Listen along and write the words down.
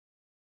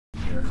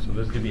here. So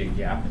there's going to be a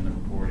gap in the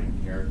recording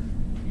here.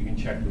 You can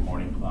check the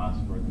morning class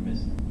for the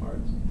missing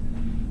parts.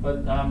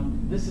 But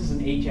this is an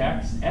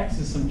HX. X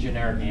is some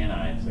generic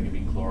anion, so it could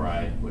be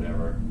chloride,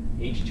 whatever.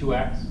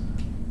 H2X,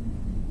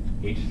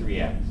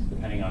 H3X,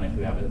 depending on if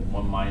we have a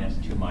 1 minus,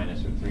 2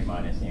 minus, or 3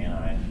 minus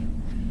anion.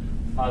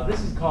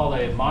 This is called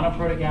a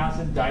monoprotic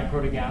acid,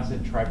 diprotic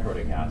acid,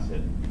 triprotic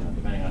acid,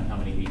 depending on how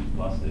many H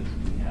pluses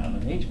we have.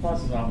 An H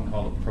plus is often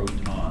called a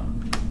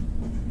proton.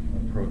 A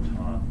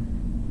proton.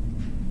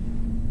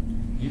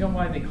 You know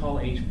why they call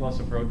H plus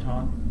a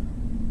proton?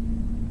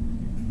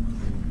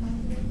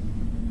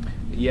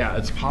 Yeah,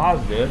 it's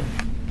positive.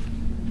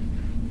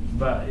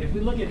 But if we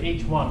look at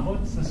H1,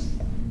 what's the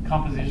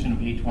composition of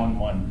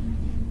H11?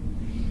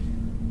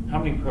 How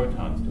many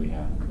protons do we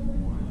have?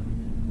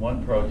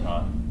 One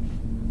proton.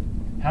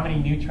 How many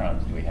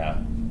neutrons do we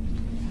have?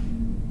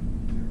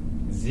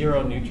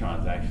 0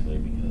 neutrons, actually,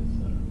 because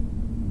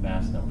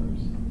mass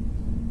numbers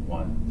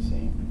 1,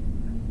 same.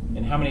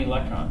 And how many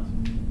electrons?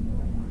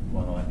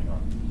 1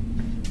 electron.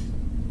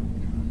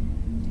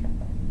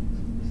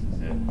 This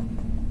is it.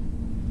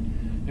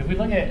 If we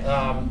look at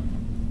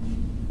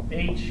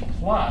H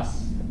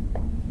plus,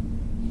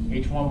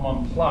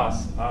 H11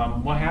 plus,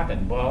 what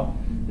happened? Well,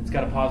 it's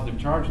got a positive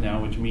charge now,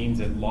 which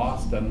means it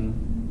lost an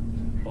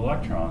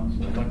electron.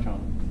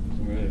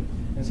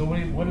 And so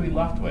what are we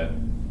left with?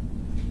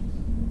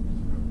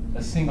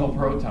 A single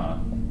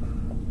proton.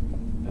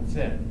 That's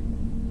it.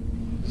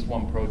 Just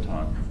one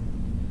proton.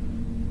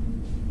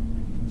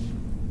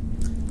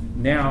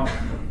 Now,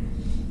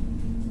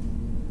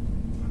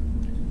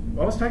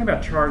 I was talking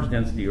about charge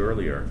density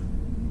earlier.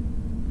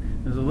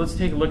 And so let's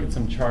take a look at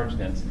some charge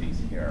densities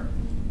here.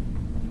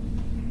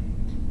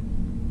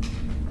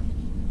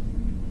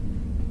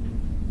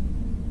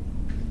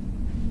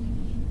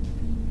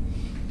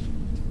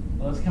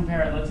 Let's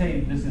compare it. Let's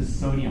say this is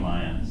sodium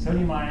ion.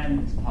 Sodium ion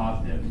is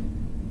positive.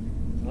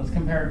 So let's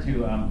compare it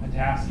to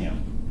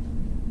potassium,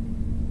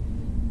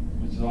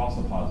 which is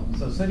also positive.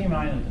 So sodium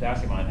ion and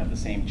potassium ion have the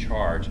same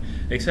charge,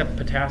 except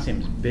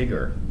potassium is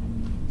bigger.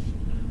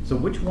 So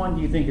which one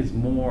do you think is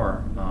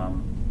more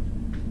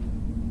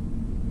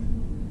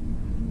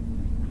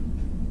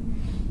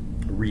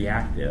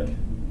reactive?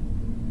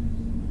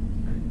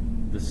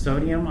 The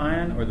sodium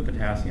ion or the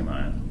potassium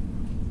ion?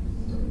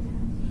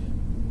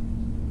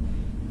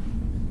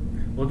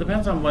 Well, it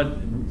depends on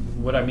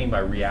what I mean by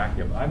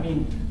reactive. I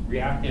mean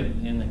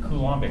reactive in the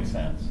Coulombic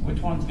sense.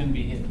 Which one's going to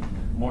be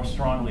more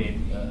strongly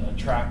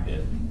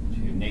attracted to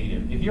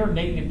negative? If you're a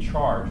negative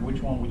charge,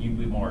 which one would you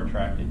be more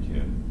attracted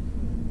to?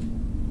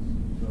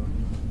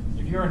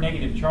 If you're a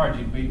negative charge,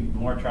 you'd be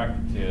more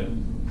attracted to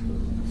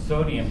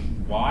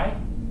sodium. Why?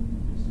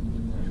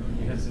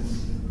 Because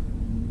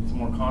it's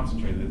more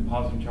concentrated. The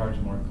positive charge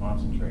is more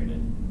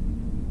concentrated.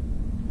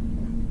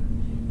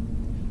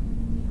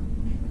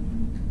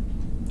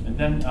 And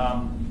then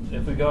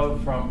if we go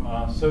from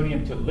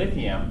sodium to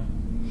lithium,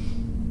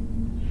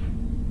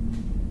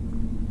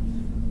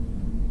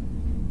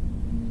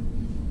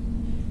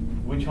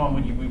 which one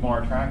would you be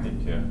more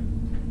attracted to?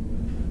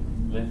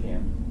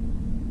 Lithium.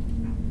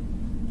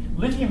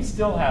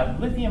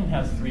 Lithium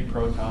has 3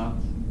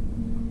 protons.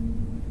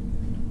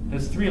 It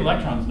has 3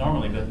 electrons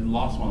normally, but it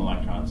lost 1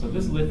 electron. So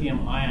this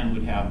lithium ion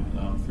would have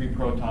 3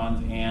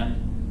 protons and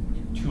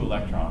 2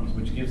 electrons,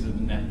 which gives it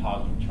a net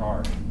positive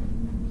charge.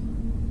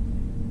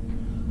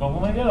 But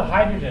when we go to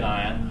hydrogen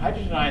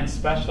ion is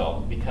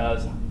special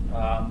because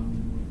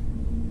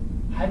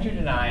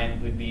hydrogen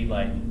ion would be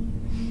like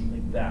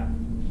that.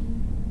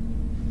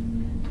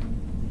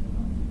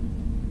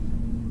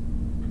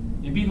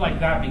 It'd be like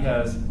that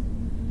because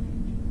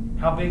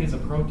how big is a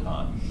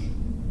proton?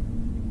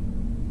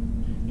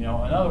 You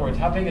know, in other words,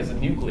 how big is a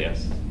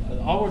nucleus?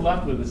 All we're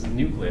left with is the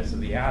nucleus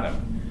of the atom.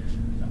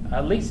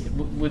 At least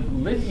with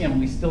lithium,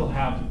 we still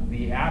have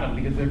the atom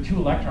because there are 2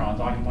 electrons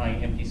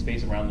occupying empty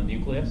space around the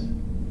nucleus.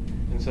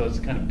 And so it's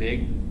kind of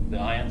big, the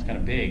ion's kind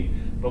of big.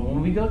 But when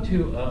we go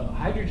to a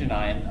hydrogen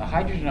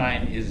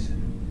ion is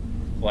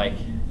like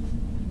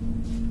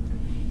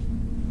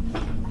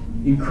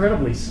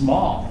incredibly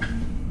small.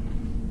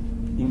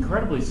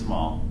 Incredibly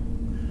small.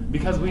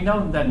 Because we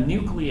know that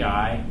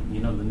nuclei, you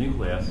know, the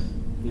nucleus,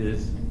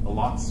 is a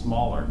lot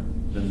smaller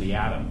than the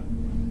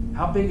atom.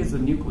 How big is the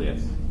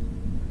nucleus?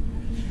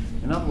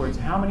 In other words,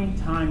 how many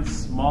times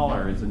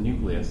smaller is the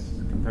nucleus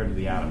compared to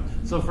the atom?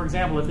 So for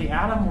example, if the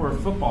atom were a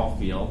football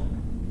field,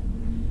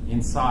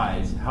 in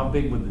size, how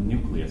big would the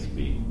nucleus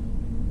be?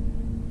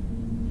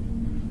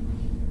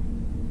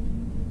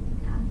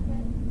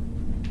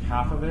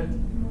 Half of it?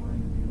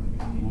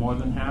 More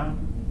than half?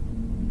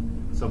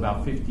 So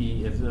about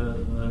 50, if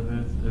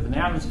an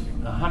atom is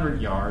 100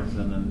 yards,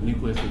 then the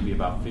nucleus would be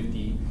about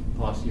 50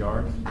 plus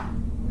yards?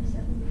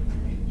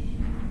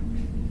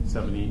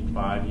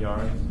 75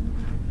 yards?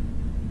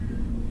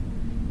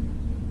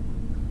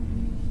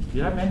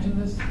 Did I mention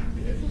this?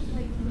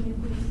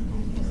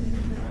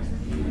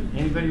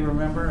 Anybody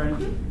remember?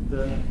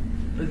 The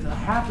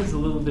half is a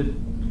little bit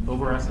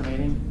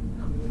overestimating.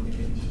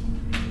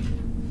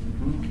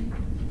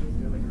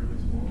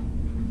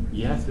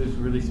 Yes, it's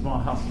really small.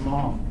 How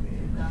small?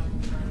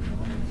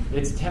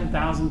 It's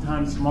 10,000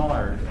 times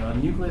smaller. A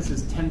nucleus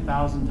is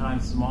 10,000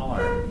 times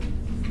smaller.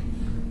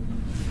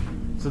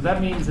 So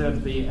that means that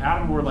if the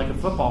atom were like a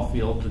football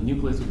field, the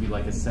nucleus would be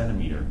like a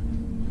centimeter.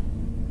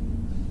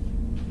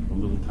 A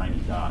little tiny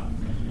dot.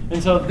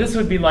 And so this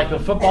would be like a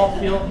football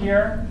field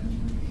here.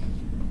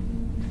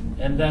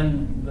 And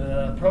then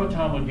the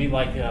proton would be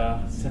like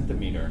a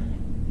centimeter.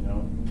 You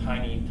know,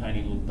 tiny,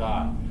 tiny little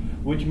dot.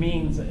 Which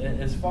means,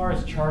 as far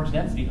as charge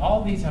density, all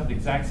of these have the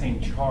exact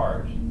same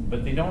charge,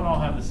 but they don't all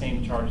have the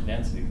same charge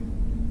density.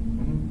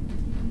 Mm-hmm.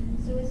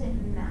 So is it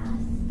mass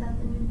that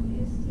the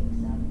nucleus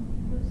takes up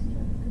most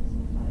of? Because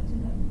I thought it took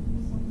up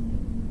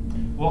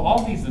something. Well,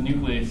 all these, the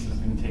nucleus is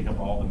going to take up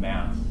all the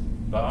mass,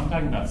 but I'm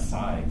talking about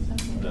size,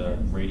 Okay. the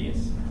radius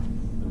of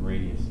the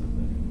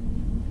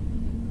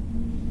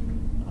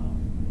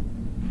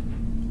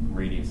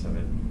radius of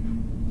it.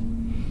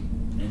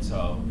 And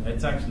so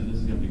it's actually, this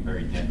is going to be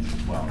very dense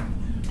as well.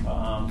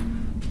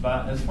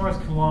 But as far as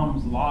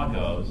Coulomb's law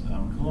goes,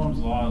 Coulomb's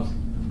law is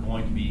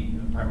going to be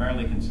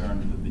primarily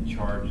concerned with the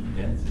charge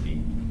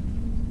density.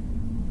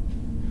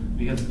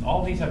 Because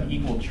all these have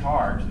equal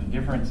charge, the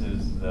difference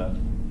is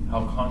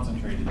how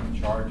concentrated the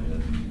charge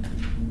is.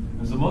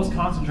 And so the most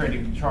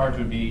concentrated charge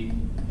would be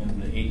in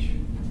the H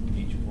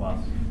plus.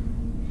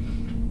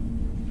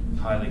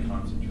 It's highly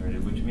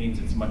concentrated, which means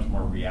it's much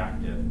more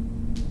reactive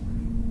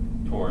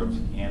towards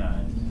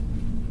anions.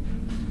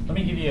 Let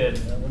me give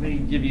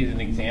you an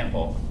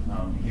example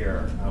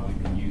here how we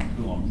can use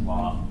Coulomb's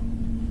law.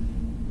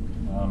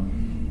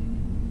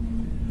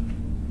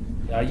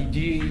 Do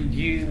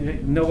you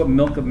know what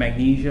milk of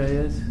magnesia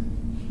is?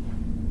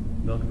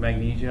 Milk of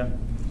magnesia?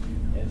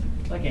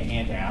 It's like an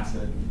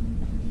antacid.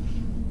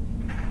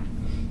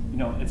 You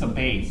know, it's a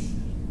base.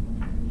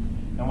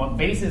 And what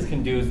bases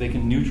can do is they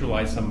can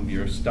neutralize some of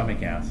your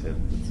stomach acid,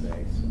 let's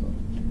say. So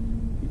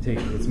you take,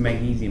 it's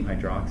magnesium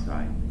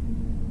hydroxide.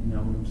 You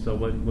know, so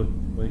what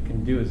it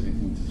can do is it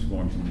can just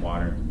form some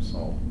water and some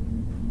salt,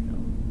 you know,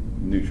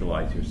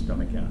 neutralize your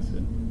stomach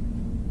acid.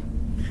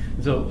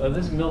 So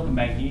this milk of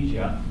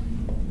magnesia,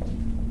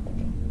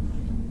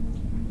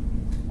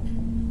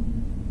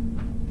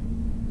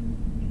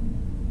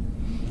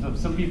 so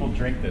some people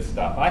drink this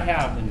stuff. I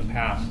have in the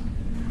past.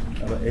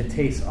 It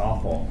tastes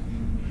awful,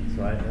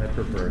 so I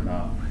prefer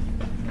not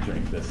to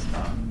drink this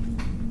stuff.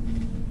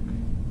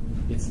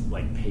 It's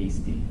like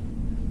pasty.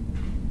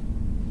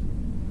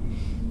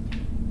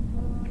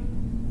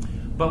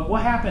 But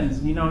what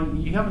happens, you know,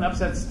 you have an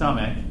upset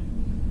stomach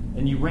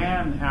and you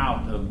ran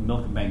out of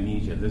milk of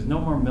magnesia. There's no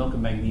more milk of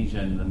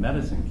magnesia in the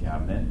medicine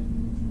cabinet.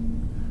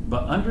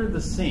 But under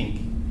the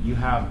sink, you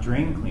have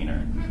drain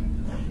cleaner.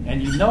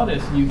 And you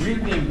notice, you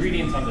read the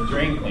ingredients on the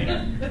drain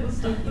cleaner.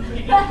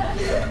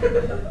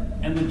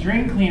 And the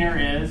drain cleaner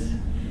is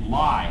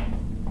lye,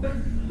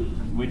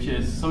 which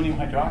is sodium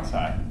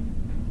hydroxide.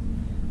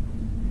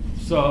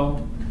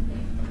 So,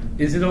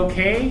 is it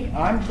okay?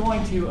 I'm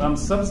going to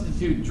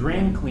substitute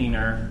drain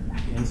cleaner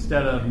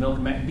instead of milk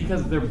of magnesia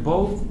because they're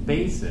both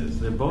bases.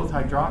 They're both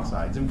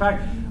hydroxides. In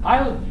fact,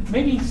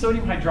 maybe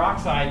sodium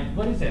hydroxide,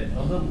 what is it?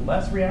 A little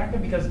less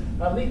reactive because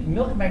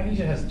milk of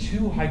magnesia has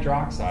 2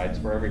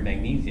 hydroxides for every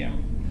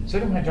magnesium.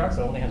 Sodium hydroxide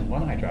only has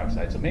 1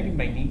 hydroxide, so maybe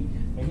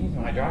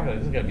magnesium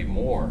hydroxide is going to be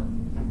more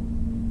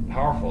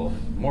powerful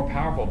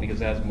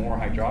because it has more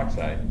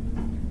hydroxide.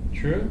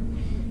 True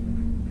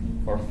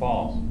or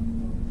false?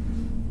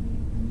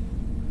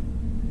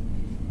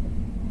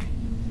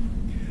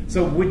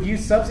 So would you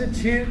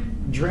substitute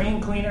drain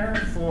cleaner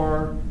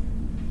for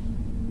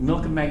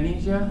milk of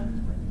magnesia?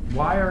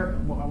 Why or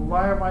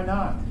why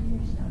not?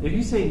 If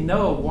you say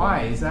no,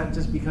 why? Is that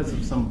just because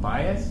of some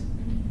bias?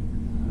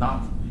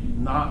 Not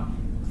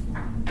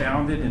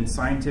founded in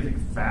scientific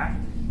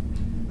fact?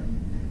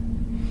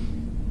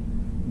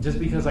 Just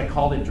because I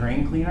called it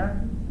drain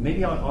cleaner?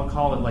 Maybe I'll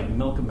call it like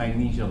milk of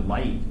magnesia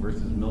light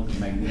versus milk of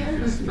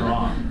magnesia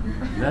strong.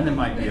 Then it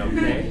might be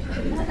okay.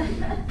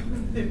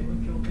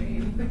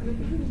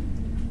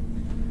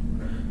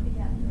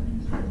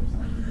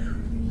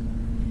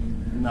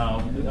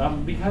 No,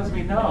 because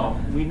we know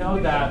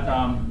that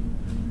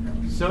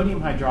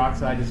sodium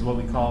hydroxide is what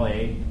we call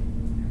a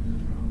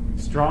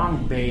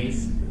strong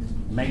base.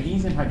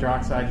 Magnesium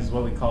hydroxide is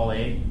what we call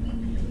a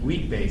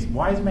weak base.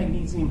 Why is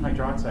magnesium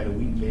hydroxide a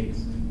weak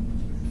base?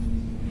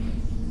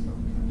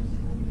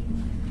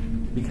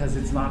 Because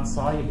it's not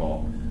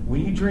soluble.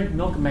 When you drink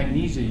milk of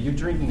magnesia, you're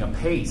drinking a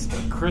paste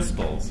of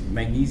crystals,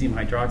 magnesium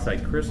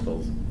hydroxide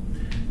crystals.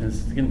 And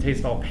it's going to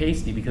taste all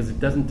pasty because it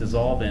doesn't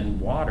dissolve in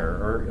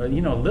water. Or,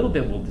 you know, a little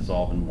bit will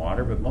dissolve in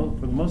water, but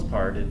for the most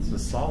part, it's a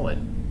solid.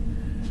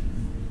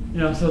 You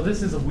know, so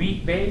this is a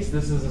weak base,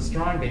 this is a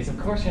strong base. Of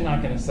course, you're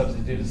not going to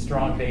substitute a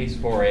strong base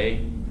for a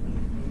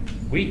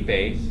weak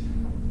base.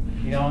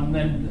 You know,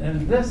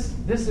 and this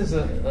is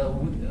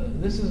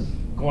this is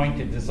going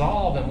to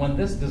dissolve, and when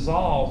this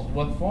dissolves,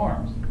 what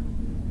forms?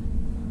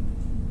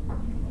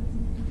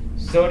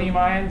 Sodium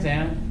ions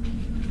and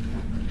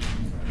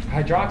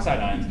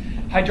hydroxide ions.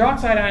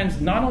 Hydroxide ions,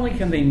 not only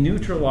can they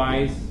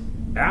neutralize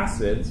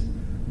acids,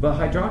 But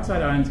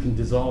hydroxide ions can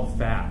dissolve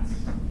fats.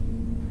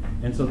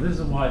 And so this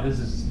is why this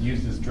is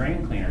used as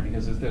drain cleaner,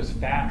 because if there's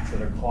fats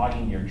that are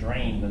clogging your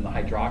drain, then the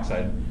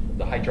hydroxide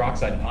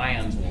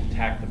ions will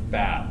attack the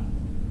fat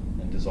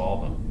and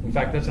dissolve them. In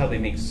fact, that's how they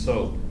make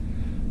soap.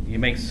 You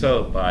make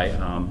soap by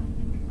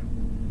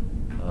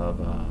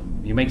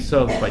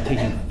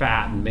taking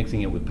fat and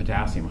mixing it with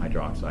potassium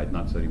hydroxide,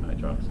 not sodium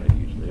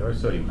hydroxide usually, or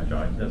sodium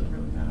hydroxide. It doesn't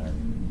really matter.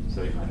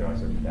 Sodium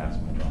hydroxide or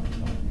potassium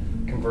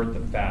hydroxide. Convert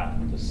the fat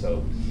into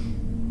soap.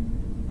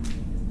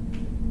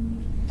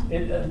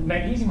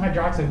 Magnesium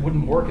hydroxide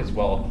wouldn't work as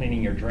well at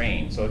cleaning your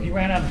drain. So if you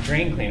ran out of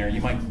drain cleaner, you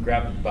might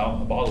grab a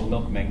bottle of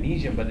milk of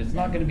magnesium, but it's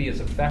not going to be as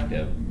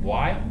effective.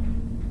 Why?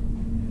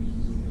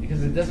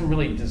 Because it doesn't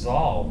really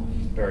dissolve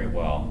very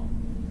well.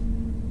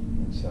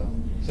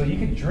 So you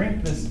could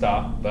drink this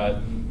stuff,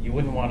 but you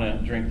wouldn't want to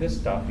drink this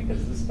stuff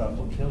because this stuff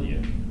will kill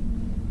you.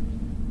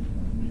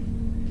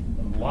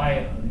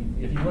 Lye,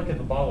 if you look at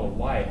the bottle of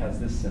lye, it has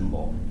this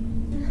symbol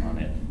on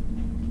it.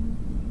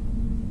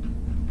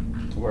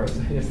 Whereas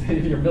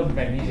if your milk of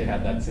magnesia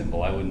had that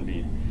symbol, I wouldn't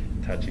be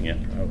touching it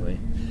probably.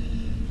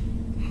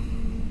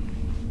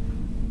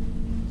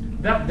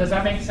 Does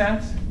that make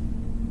sense?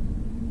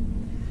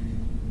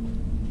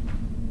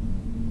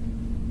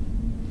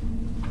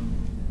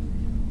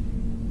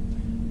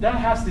 That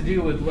has to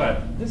do with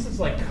what? This is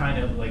like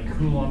kind of like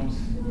Coulomb's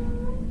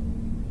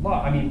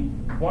law. I mean,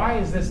 why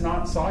is this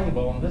not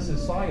soluble and this is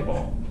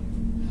soluble?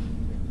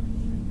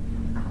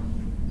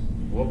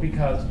 Well,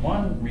 because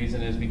one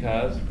reason is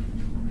because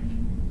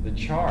the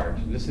charge.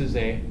 This is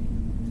a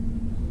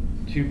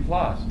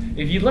 2+.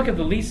 If you look at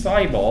the least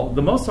soluble,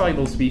 the most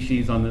soluble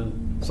species on the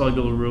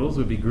solubility rules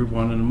would be group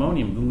 1 and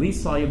ammonium. The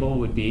least soluble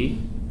would be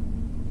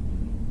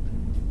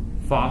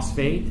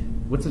phosphate.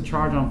 What's the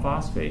charge on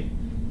phosphate?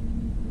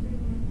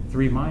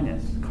 3-.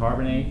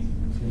 Carbonate,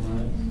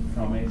 2-.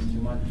 Chromates,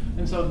 2-.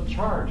 And so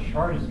charge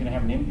is going to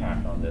have an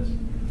impact on this.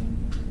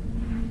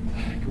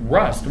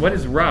 Rust. What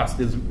is rust?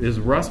 Is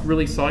rust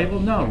really soluble?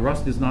 No,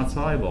 rust is not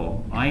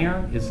soluble.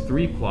 Iron is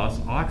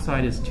 3+.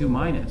 Oxide is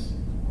 2-. It's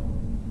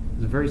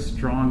a very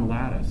strong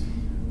lattice.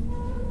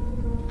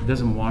 It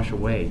doesn't wash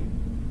away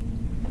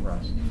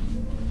rust.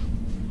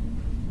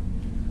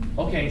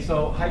 Okay,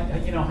 so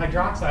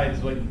hydroxide is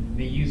what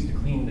they use to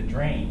clean the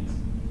drains.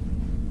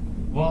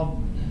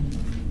 Well,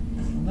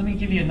 let me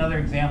give you another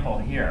example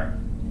here.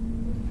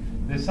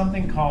 There's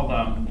something called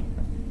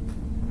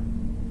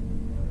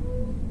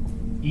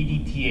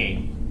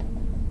EDTA.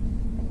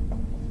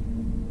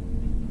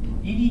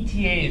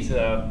 EDTA is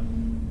a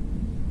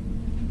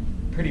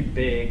pretty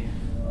big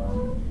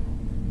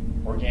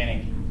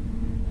organic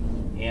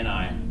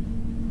anion.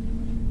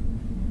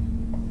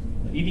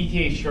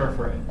 EDTA is short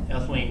for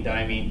ethylene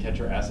diamine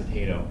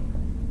tetraacetato,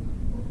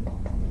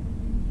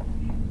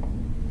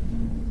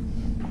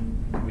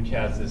 which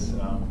has this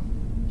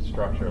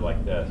structure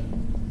like this.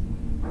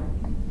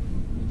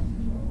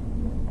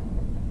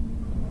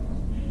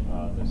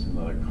 There's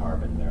another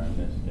carbon there, I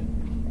missed it.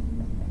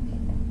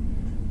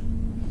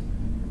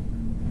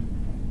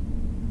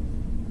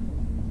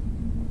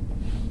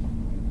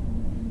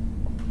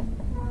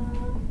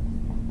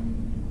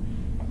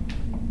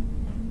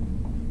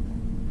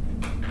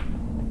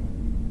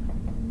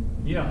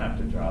 You don't have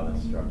to draw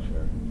this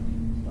structure,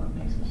 it's not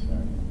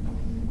necessary.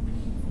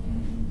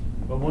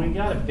 But when we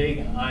got a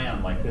big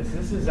ion like this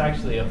is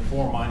actually a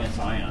 4-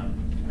 ion.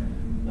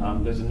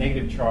 There's a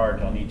negative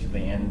charge on each of the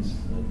ends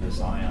of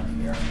this ion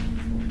here.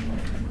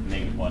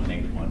 -1, -1,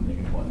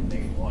 -1,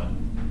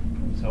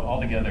 -1. So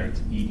altogether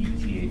it's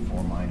EDTA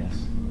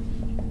 4-.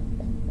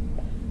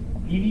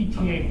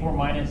 EDTA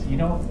 4-, you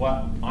know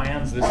what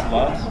ions this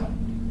loves?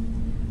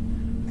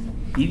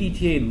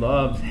 EDTA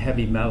loves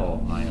heavy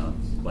metal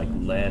ions like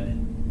lead,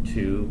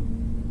 2,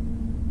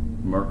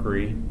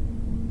 mercury.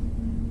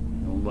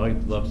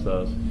 It loves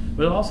those.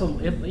 But also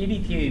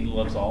EDTA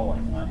loves all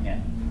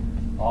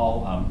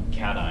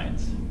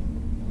cations,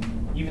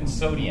 even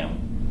sodium.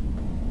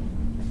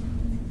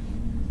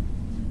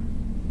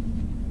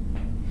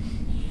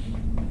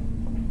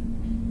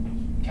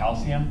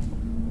 Calcium.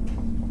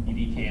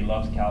 EDTA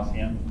loves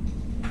calcium.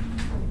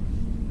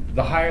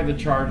 The higher the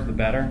charge, the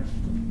better.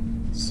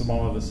 The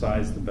smaller the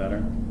size, the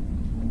better.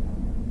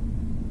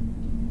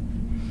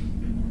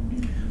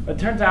 It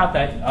turns out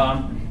that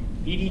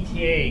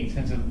EDTA,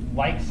 since it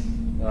likes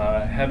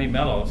heavy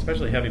metal,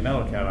 especially heavy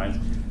metal cations,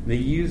 they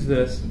use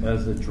this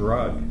as a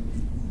drug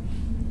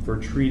for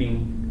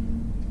treating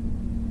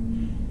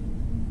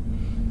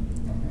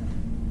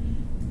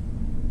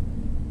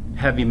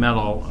heavy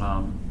metal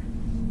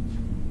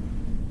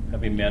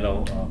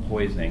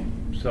poisoning.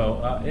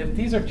 So if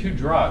these are two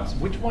drugs,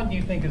 which one do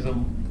you think is a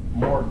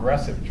more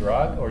aggressive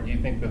drug, or do you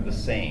think they're the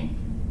same?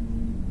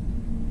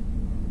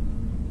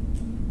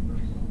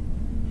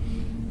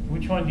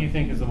 Which one do you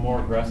think is a more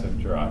aggressive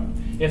drug?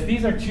 If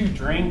these are two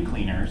drain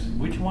cleaners,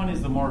 which one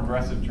is the more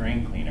aggressive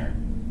drain cleaner?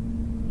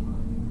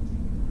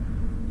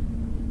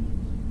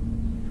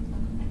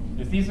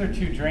 If these are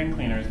two drain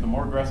cleaners, the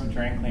more aggressive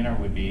drain cleaner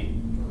would be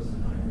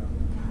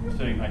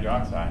sodium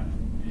hydroxide.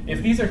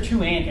 if these are two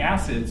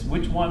antacids,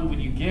 which one would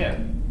you give?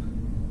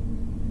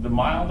 The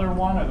milder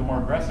one or the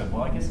more aggressive?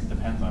 Well, I guess it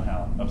depends on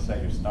how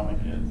upset your stomach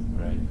is,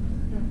 right?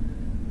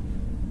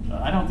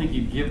 I don't think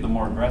you'd give the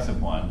more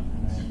aggressive one.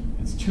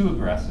 It's too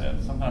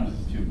aggressive. Sometimes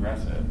it's too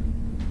aggressive.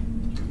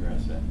 Too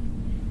aggressive.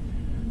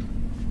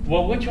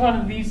 Well, which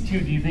one of these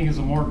two do you think is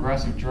a more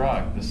aggressive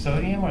drug? The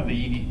sodium or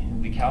the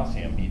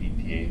calcium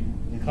EDTA?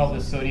 We call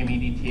this sodium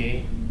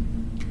EDTA.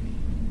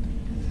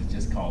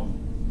 This is called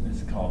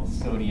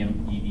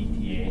sodium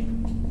EDTA.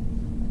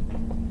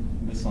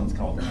 This one's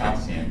called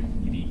calcium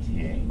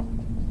EDTA.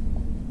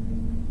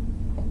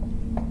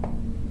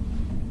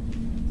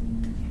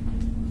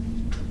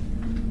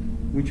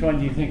 Which one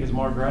do you think is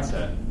more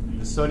aggressive?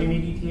 The sodium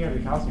EDTA or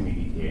the calcium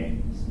EDTA?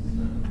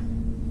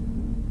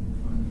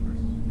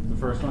 The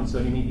first one,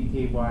 sodium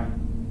EDTA, why?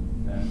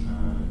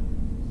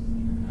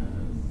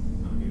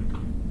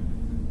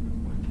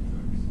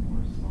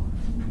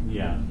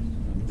 Yeah,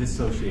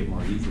 dissociate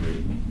more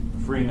easily,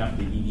 freeing up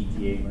the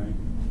EDTA, right?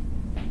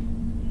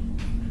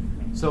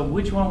 So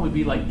which one would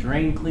be like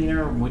drain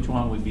cleaner, or which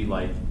one would be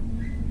like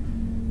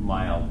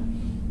mild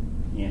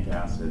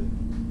antacid?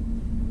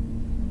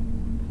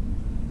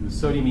 The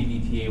sodium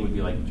EDTA would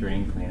be like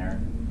drain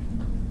cleaner,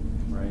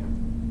 right?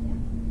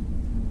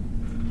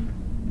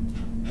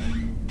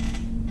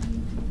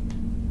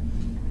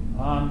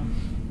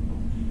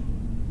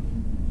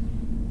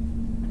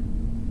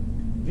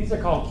 These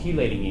are called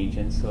chelating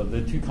agents. So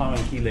the two common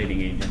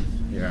chelating agents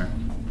here.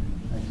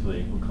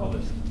 Actually, we'll call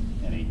this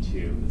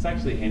Na2. It's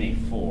actually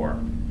Na4.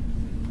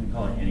 We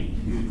call it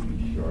Na2 to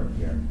be short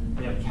here.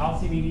 We have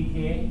calcium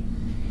EDTA.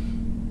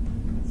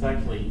 It's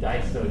actually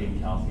disodium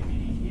calcium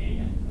EDTA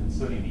and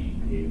sodium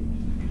EDTA,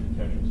 which would be the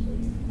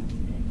tetrasodium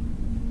EDTA.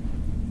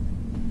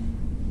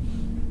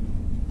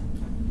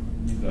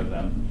 These are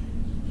them.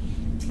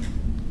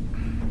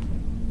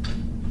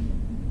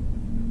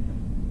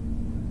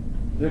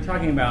 They're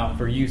talking about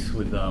for use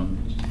with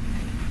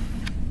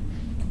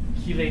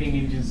chelating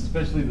agents,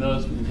 especially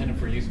those intended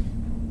for use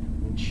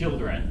in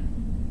children.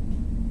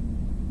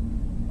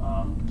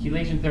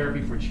 Chelation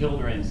therapy for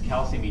children is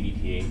calcium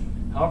EDTA.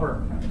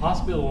 However,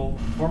 hospital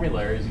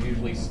formularies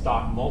usually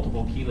stock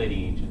multiple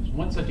chelating agents.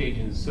 One such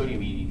agent is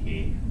sodium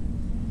EDTA.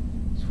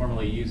 It's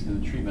formerly used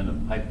in the treatment of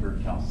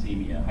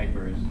hypercalcemia.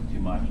 Hyper is too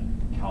much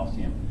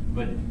calcium,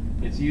 but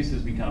its use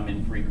has become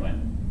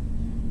infrequent.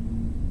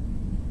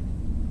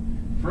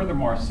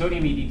 Furthermore,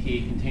 sodium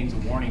EDTA contains a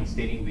warning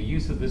stating the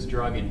use of this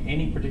drug in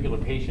any particular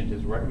patient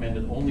is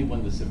recommended only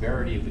when the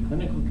severity of the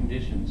clinical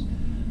condition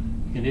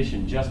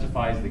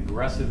justifies the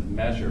aggressive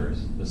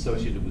measures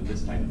associated with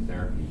this type of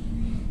therapy.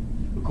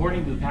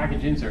 According to the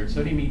package insert,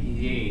 sodium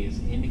EDTA is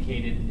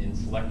indicated in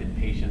selected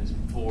patients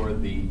for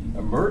the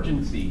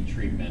emergency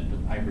treatment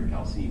of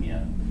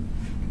hypercalcemia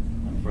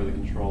and for the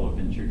control of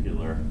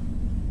ventricular.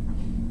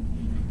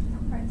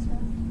 Right, so.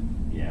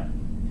 Yeah.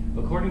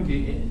 According to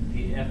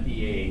the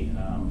FDA,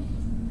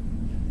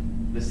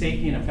 the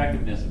safety and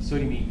effectiveness of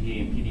sodium EDTA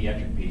in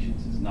pediatric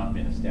patients has not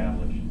been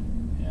established,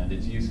 and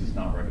its use is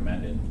not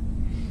recommended.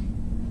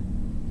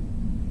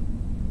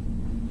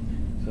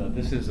 So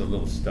this is a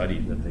little study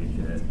that they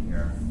did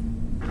here.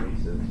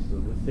 Cases.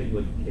 So let's take a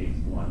look at case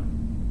 1.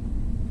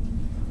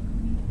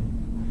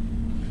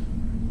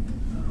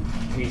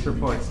 Case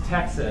reports,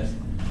 Texas.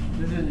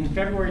 This is in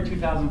February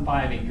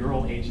 2005, a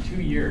girl aged 2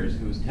 years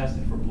who was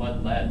tested for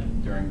blood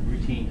lead during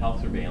routine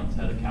health surveillance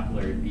had a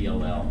capillary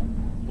BLL,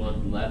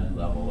 blood lead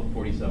level of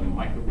 47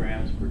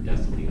 micrograms per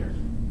deciliter.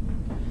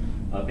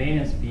 A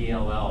venous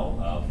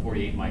BLL of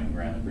 48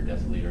 micrograms per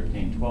deciliter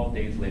obtained 12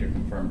 days later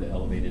confirmed the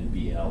elevated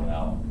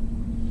BLL.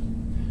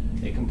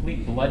 A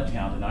complete blood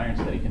count and iron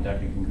study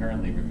conducted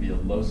concurrently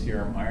revealed low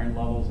serum iron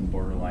levels and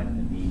borderline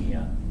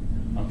anemia.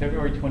 On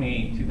February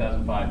 28,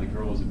 2005, the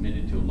girl was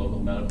admitted to a local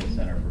medical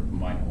center for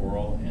combined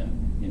oral and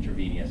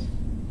intravenous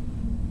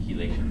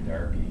chelation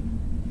therapy.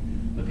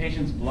 The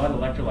patient's blood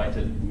electrolytes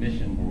at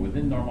admission were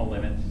within normal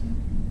limits.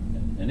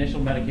 Initial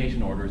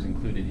medication orders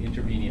included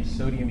intravenous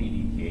sodium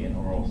EDTA and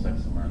oral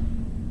Sexamer,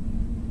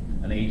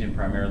 an agent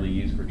primarily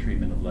used for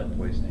treatment of lead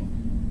poisoning.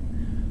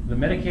 The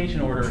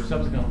medication order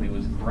subsequently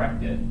was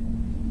corrected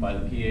by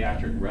the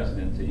pediatric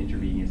resident to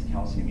intravenous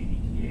calcium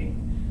EDTA.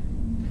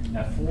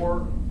 At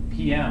 4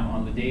 p.m.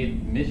 on the day of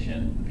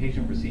admission, the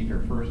patient received her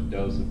first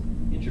dose of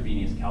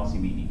intravenous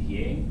calcium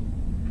EDTA.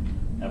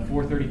 At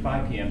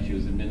 4:35 p.m., she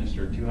was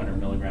administered 200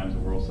 milligrams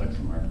of oral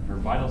Sexamer. Her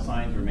vital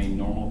signs remained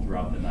normal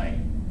throughout the night.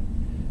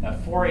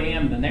 At 4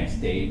 a.m. the next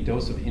day, a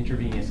dose of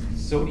intravenous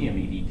sodium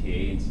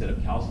EDTA instead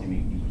of calcium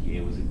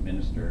EDTA was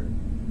administered.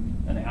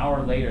 An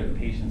hour later, the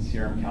patient's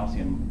serum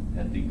calcium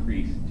had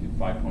decreased to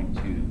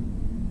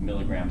 5.2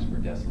 milligrams per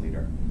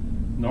deciliter.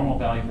 Normal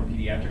value for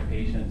pediatric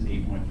patients,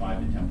 8.5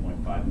 to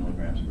 10.5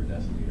 milligrams per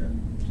deciliter.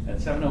 At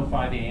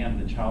 7:05 a.m.,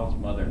 the child's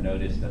mother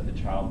noticed that the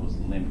child was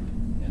limp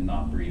and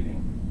not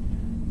breathing.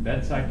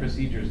 Bedside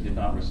procedures did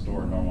not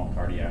restore normal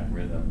cardiac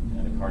rhythm,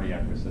 and a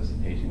cardiac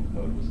resuscitation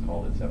code was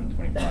called at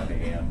 7:25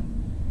 a.m.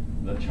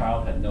 The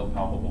child had no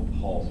palpable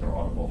pulse or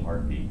audible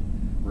heartbeat.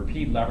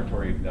 Repeat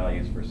laboratory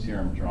values for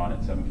serum drawn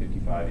at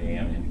 7:55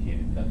 a.m.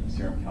 indicated that the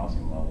serum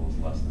calcium level is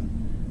less than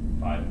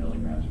 5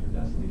 milligrams per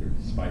deciliter,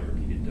 despite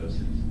repeated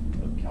doses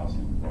of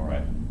calcium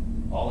chloride.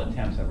 All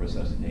attempts at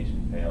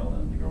resuscitation failed,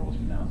 and the girl was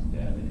pronounced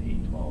dead at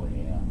 8:12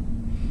 a.m.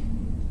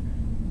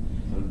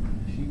 So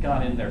she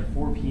got in there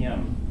 4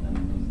 p.m. and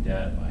was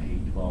dead by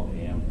 8:12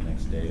 a.m. the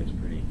next day. It's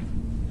pretty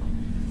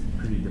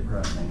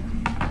depressing.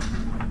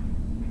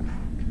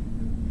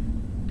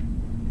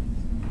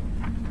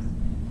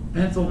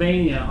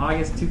 Pennsylvania,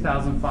 August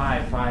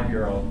 2005,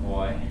 5-year-old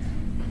boy.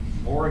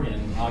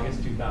 Oregon,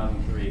 August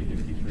 2003,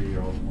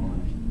 53-year-old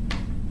woman.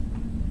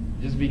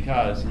 Just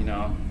because, you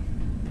know,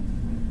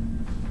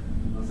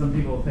 some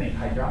people think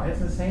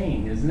it's the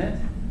same, isn't it?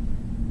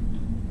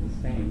 The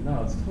same.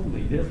 No, it's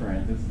totally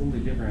different. It's totally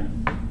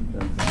different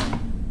than some,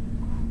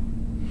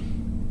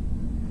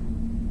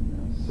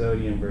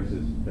 sodium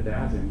versus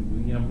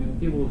potassium. You know,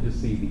 people will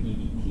just see the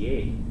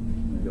EDTA.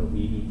 They go,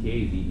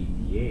 EDTA is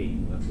EDTA,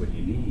 and that's what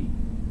you need.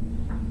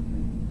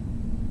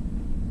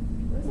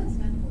 What does that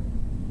stand for?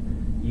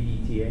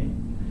 EDTA?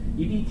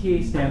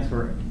 EDTA stands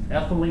for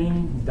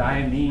ethylene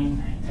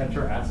diamine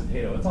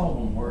tetraacetato. It's all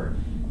one word.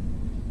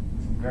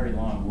 It's a very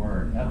long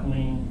word.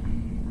 Ethylene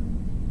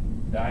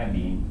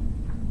diamine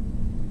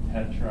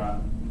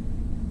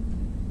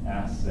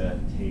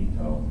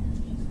tetraacetato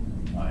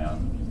ion.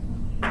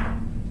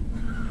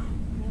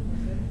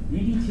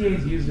 EDTA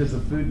is used as a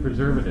food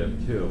preservative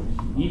too.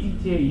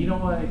 EDTA, you know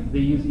why they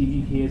use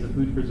EDTA as a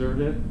food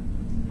preservative?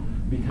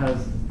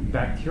 Because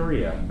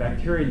bacteria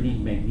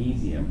need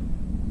magnesium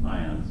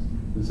ions.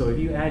 And so if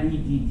you add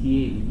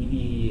EDTA, the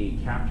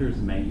EDTA captures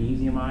the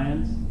magnesium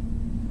ions,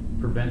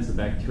 prevents the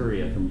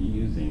bacteria from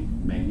using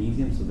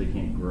magnesium so they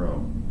can't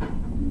grow.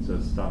 And so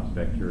it stops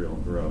bacterial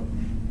growth,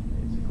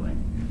 basically.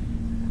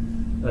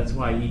 That's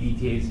why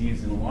EDTA is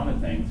used in a lot of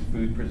things,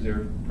 food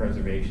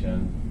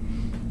preservation,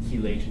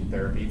 chelation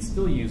therapy. It's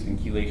still used in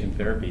chelation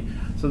therapy.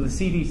 So the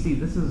CDC,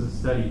 this is a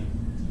study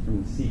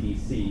from the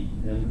CDC,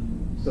 and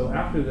so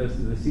after this,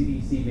 the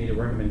CDC made a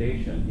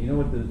recommendation. You know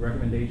what the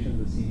recommendation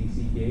the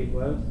CDC gave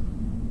was?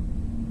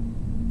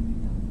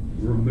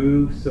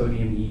 Remove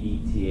sodium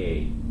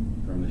EDTA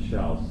from the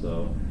shelves.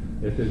 So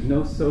if there's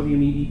no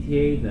sodium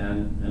EDTA,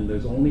 then, and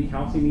there's only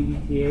calcium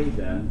EDTA,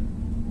 then,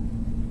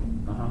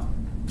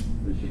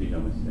 there should be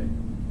no mistake.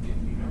 If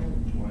you know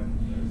what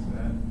does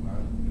that,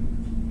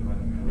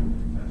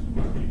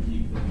 why do you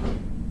keep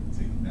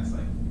it? That's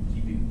like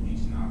keeping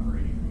bleach and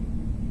operating room.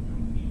 You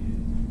don't need it.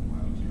 Why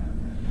would you have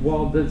that?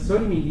 Well, the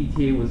sodium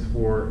EDTA was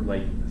for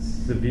like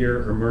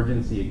severe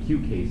emergency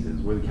acute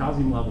cases where the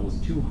calcium level is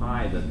too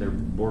high that they're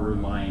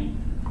borderline,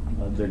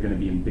 they're going to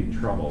be in big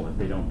trouble if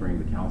they don't bring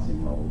the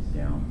calcium levels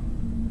down.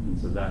 And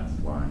so that's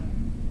why.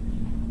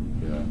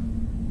 Yeah.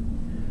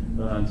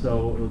 And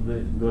so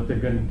what they're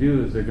going to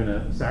do is they're going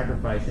to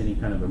sacrifice any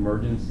kind of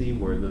emergency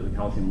where the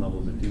calcium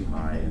levels are too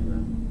high,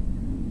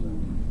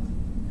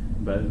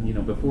 but you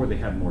know, before they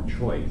had more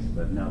choice,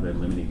 but now they're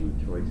limiting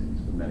the choices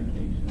for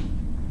medication.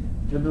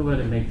 But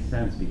it makes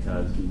sense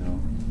because, you know,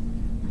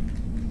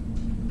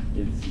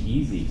 it's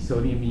easy.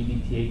 Sodium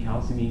EDTA,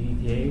 calcium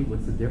EDTA,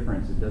 what's the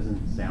difference? It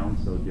doesn't sound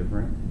so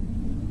different.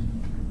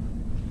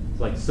 It's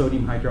like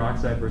sodium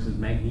hydroxide versus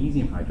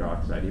magnesium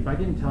hydroxide. If I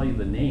didn't tell you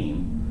the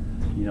name,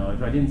 you know,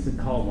 if I didn't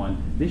call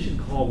one, they should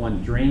call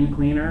one drain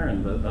cleaner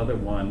and the other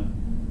one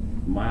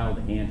mild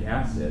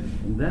antacid,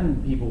 and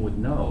then people would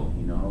know,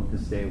 you know, to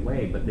stay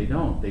away, but they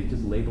don't. They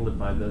just label it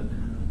by the,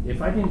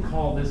 if I didn't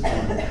call this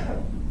one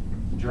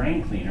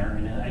drain cleaner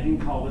and I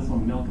didn't call this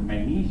one milk of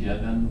magnesia,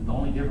 then the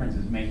only difference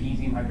is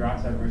magnesium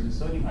hydroxide versus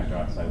sodium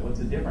hydroxide. What's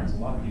the difference? A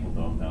lot of people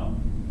don't know.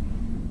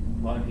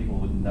 A lot of people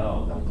would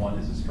know that one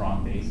is a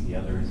strong base, the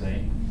other is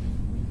a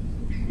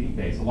weak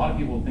base. A lot of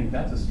people think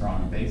that's a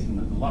strong base, and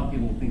a lot of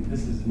people think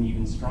this is an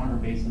even stronger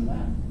base than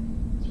that.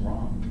 It's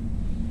wrong.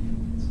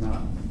 It's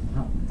not.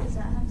 Does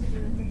that have to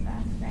do with the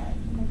fact that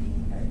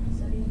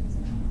sodium is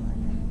an alkali?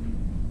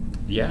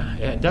 Yeah,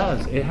 it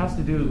does. It has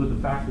to do with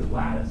the fact that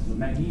lattice, the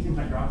magnesium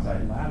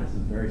hydroxide lattice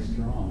is very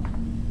strong.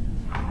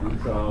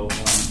 And so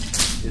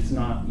it's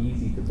not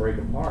easy to break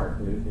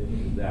apart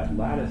that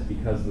lattice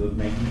because the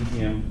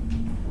magnesium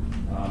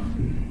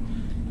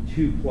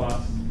 2+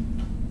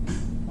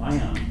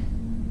 ions.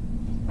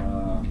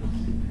 Let's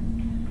see.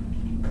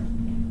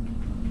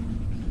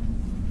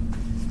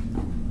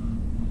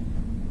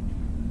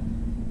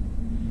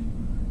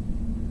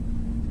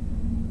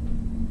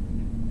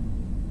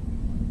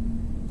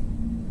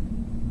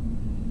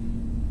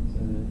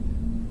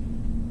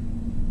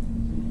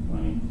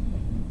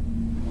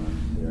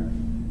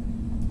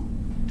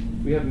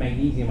 We have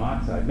magnesium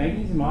oxide.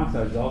 Magnesium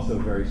oxide is also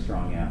very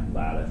strong at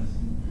lattice.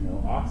 You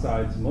know,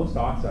 oxides, most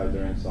oxides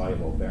are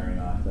insoluble. Barium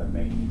oxide,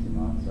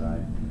 magnesium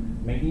oxide.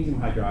 Magnesium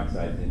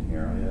hydroxide is in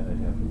here.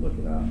 I'd have to look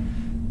it up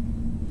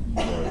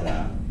for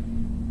that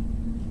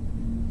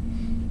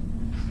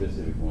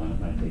specific one. It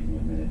might take me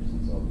a minute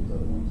since all these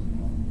other ones are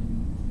gone.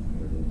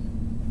 There it is.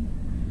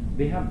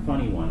 They have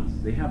funny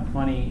ones. They have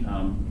funny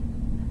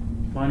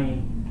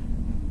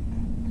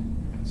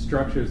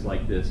structures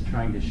like this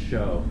trying to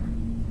show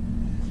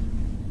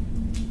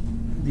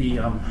the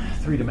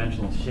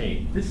three-dimensional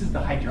shape. This is the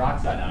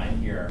hydroxide ion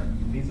here.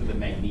 These are the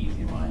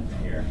magnesium ions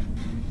here.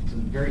 So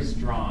very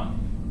strong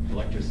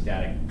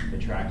electrostatic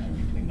attraction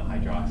between the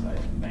hydroxide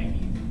and the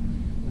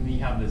magnesium. And then you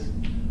have this,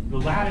 the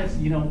lattice,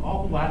 you know,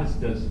 all the lattice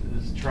does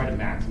is try to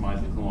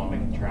maximize the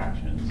coulombic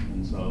attractions.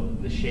 And so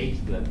the shapes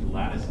that the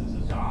lattices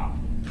adopt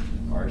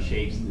are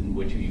shapes in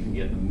which you can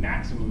get the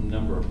maximum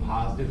number of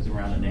positives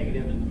around a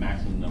negative and the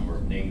maximum number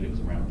of negatives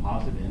around a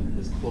positive, and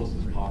as close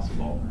as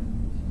possible.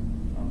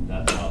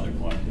 That's how they're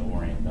going to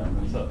orient them.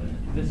 And so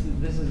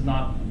this is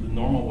not the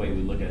normal way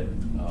we look at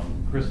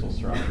crystal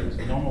structures.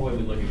 The normal way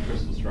we look at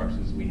crystal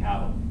structures, we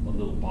have a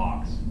little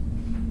box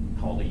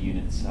called a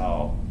unit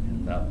cell,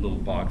 and that little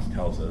box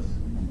tells us,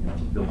 you know,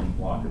 the building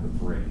block of the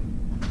brick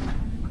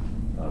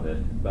of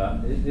it.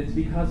 But it's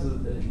because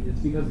of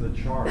the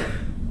charge,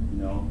 you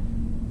know.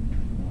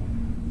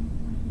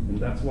 And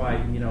that's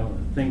why, you know,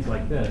 things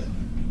like this,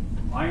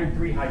 iron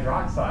 3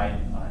 hydroxide,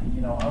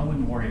 you know, I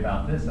wouldn't worry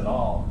about this at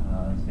all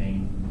as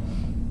being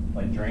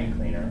like drain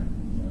cleaner.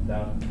 You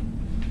know,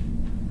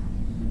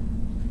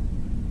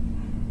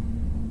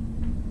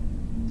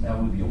 that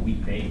would be a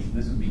weak base.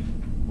 This would be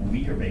a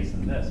weaker base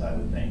than this, I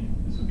would think.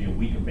 This would be a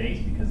weaker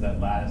base because that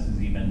lattice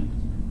is even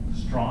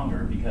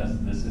stronger because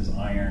this is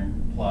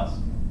iron plus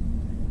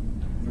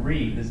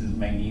 3. This is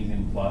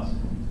magnesium plus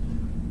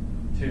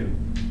 2.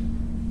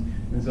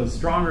 And so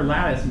stronger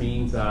lattice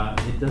means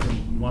it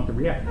doesn't want to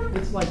react.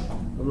 It's like,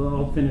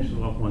 I'll finish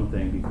off one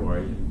thing before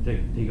I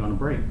take on a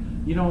break.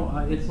 You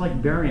know, it's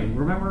like barium.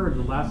 Remember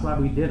the last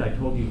lab we did, I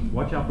told you,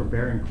 watch out for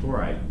barium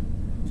chloride.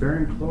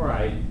 Barium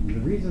chloride, the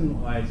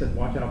reason why I said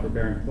watch out for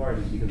barium chloride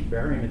is because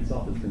barium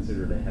itself is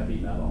considered a heavy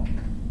metal.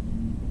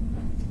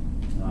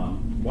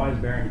 Why is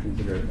barium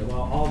considered?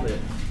 Well, all the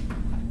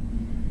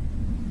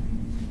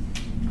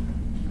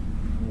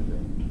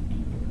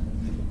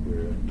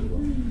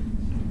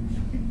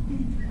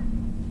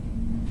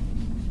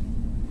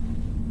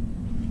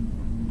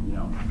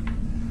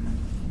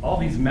all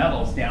these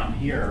metals down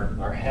here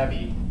are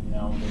heavy. You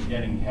know, they're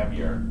getting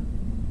heavier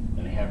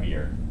and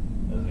heavier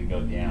as we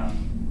go down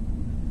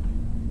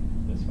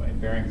this way.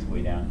 Barium's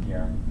way down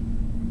here.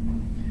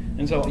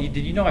 And so, did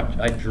you know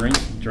I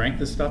drank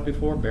this stuff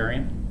before,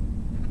 barium?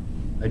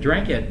 I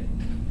drank it,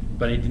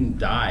 but it didn't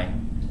die.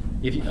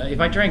 If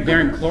I drank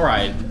barium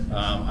chloride,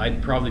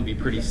 I'd probably be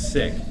pretty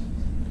sick.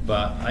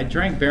 But I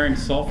drank barium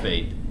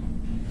sulfate,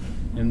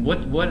 and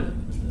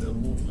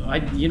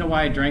you know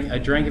why I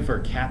drank it for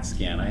a CAT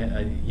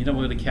scan. You know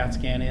what a CAT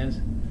scan is?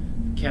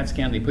 CAT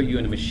scan, they put you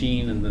in a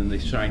machine and then they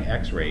shine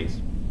X-rays.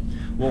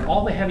 Well,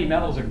 all the heavy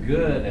metals are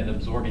good at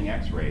absorbing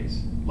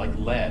X-rays, like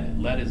lead.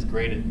 Lead is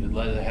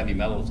a heavy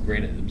metal, is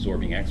great at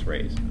absorbing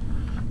X-rays.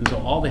 And so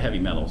all the heavy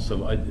metals.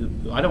 So I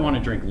don't want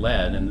to drink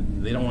lead,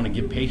 and they don't want to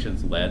give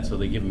patients lead, so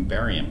they give them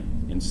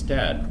barium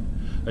instead.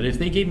 But if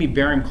they gave me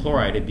barium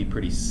chloride, I'd be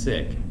pretty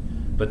sick.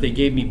 But they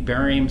gave me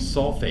barium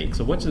sulfate.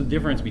 So what's the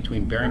difference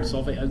between barium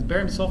sulfate?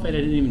 Barium sulfate, I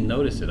didn't even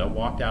notice it. I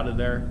walked out of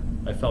there,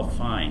 I felt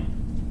fine.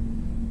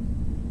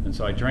 And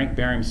so I drank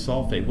barium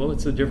sulfate. Well,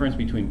 what's the difference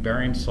between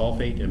barium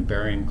sulfate and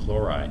barium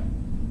chloride?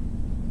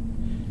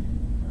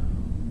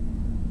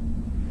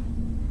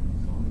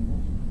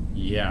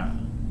 Yeah,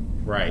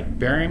 right.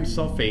 Barium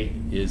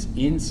sulfate is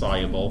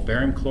insoluble.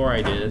 Barium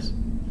chloride is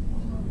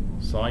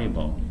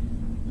soluble.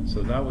 And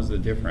so that was the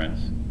difference.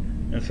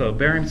 And so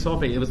barium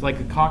sulfate, it was like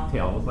a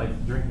cocktail. It was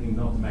like drinking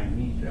milk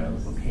magnesia. It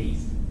was a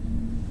paste.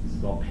 It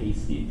was all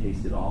pasty. It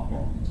tasted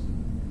awful.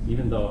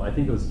 Even though I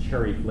think it was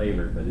cherry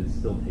flavored, but it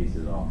still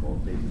tasted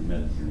awful. It tasted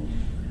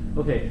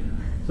medicine-y. Okay,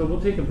 so we'll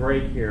take a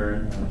break here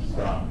and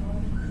stop.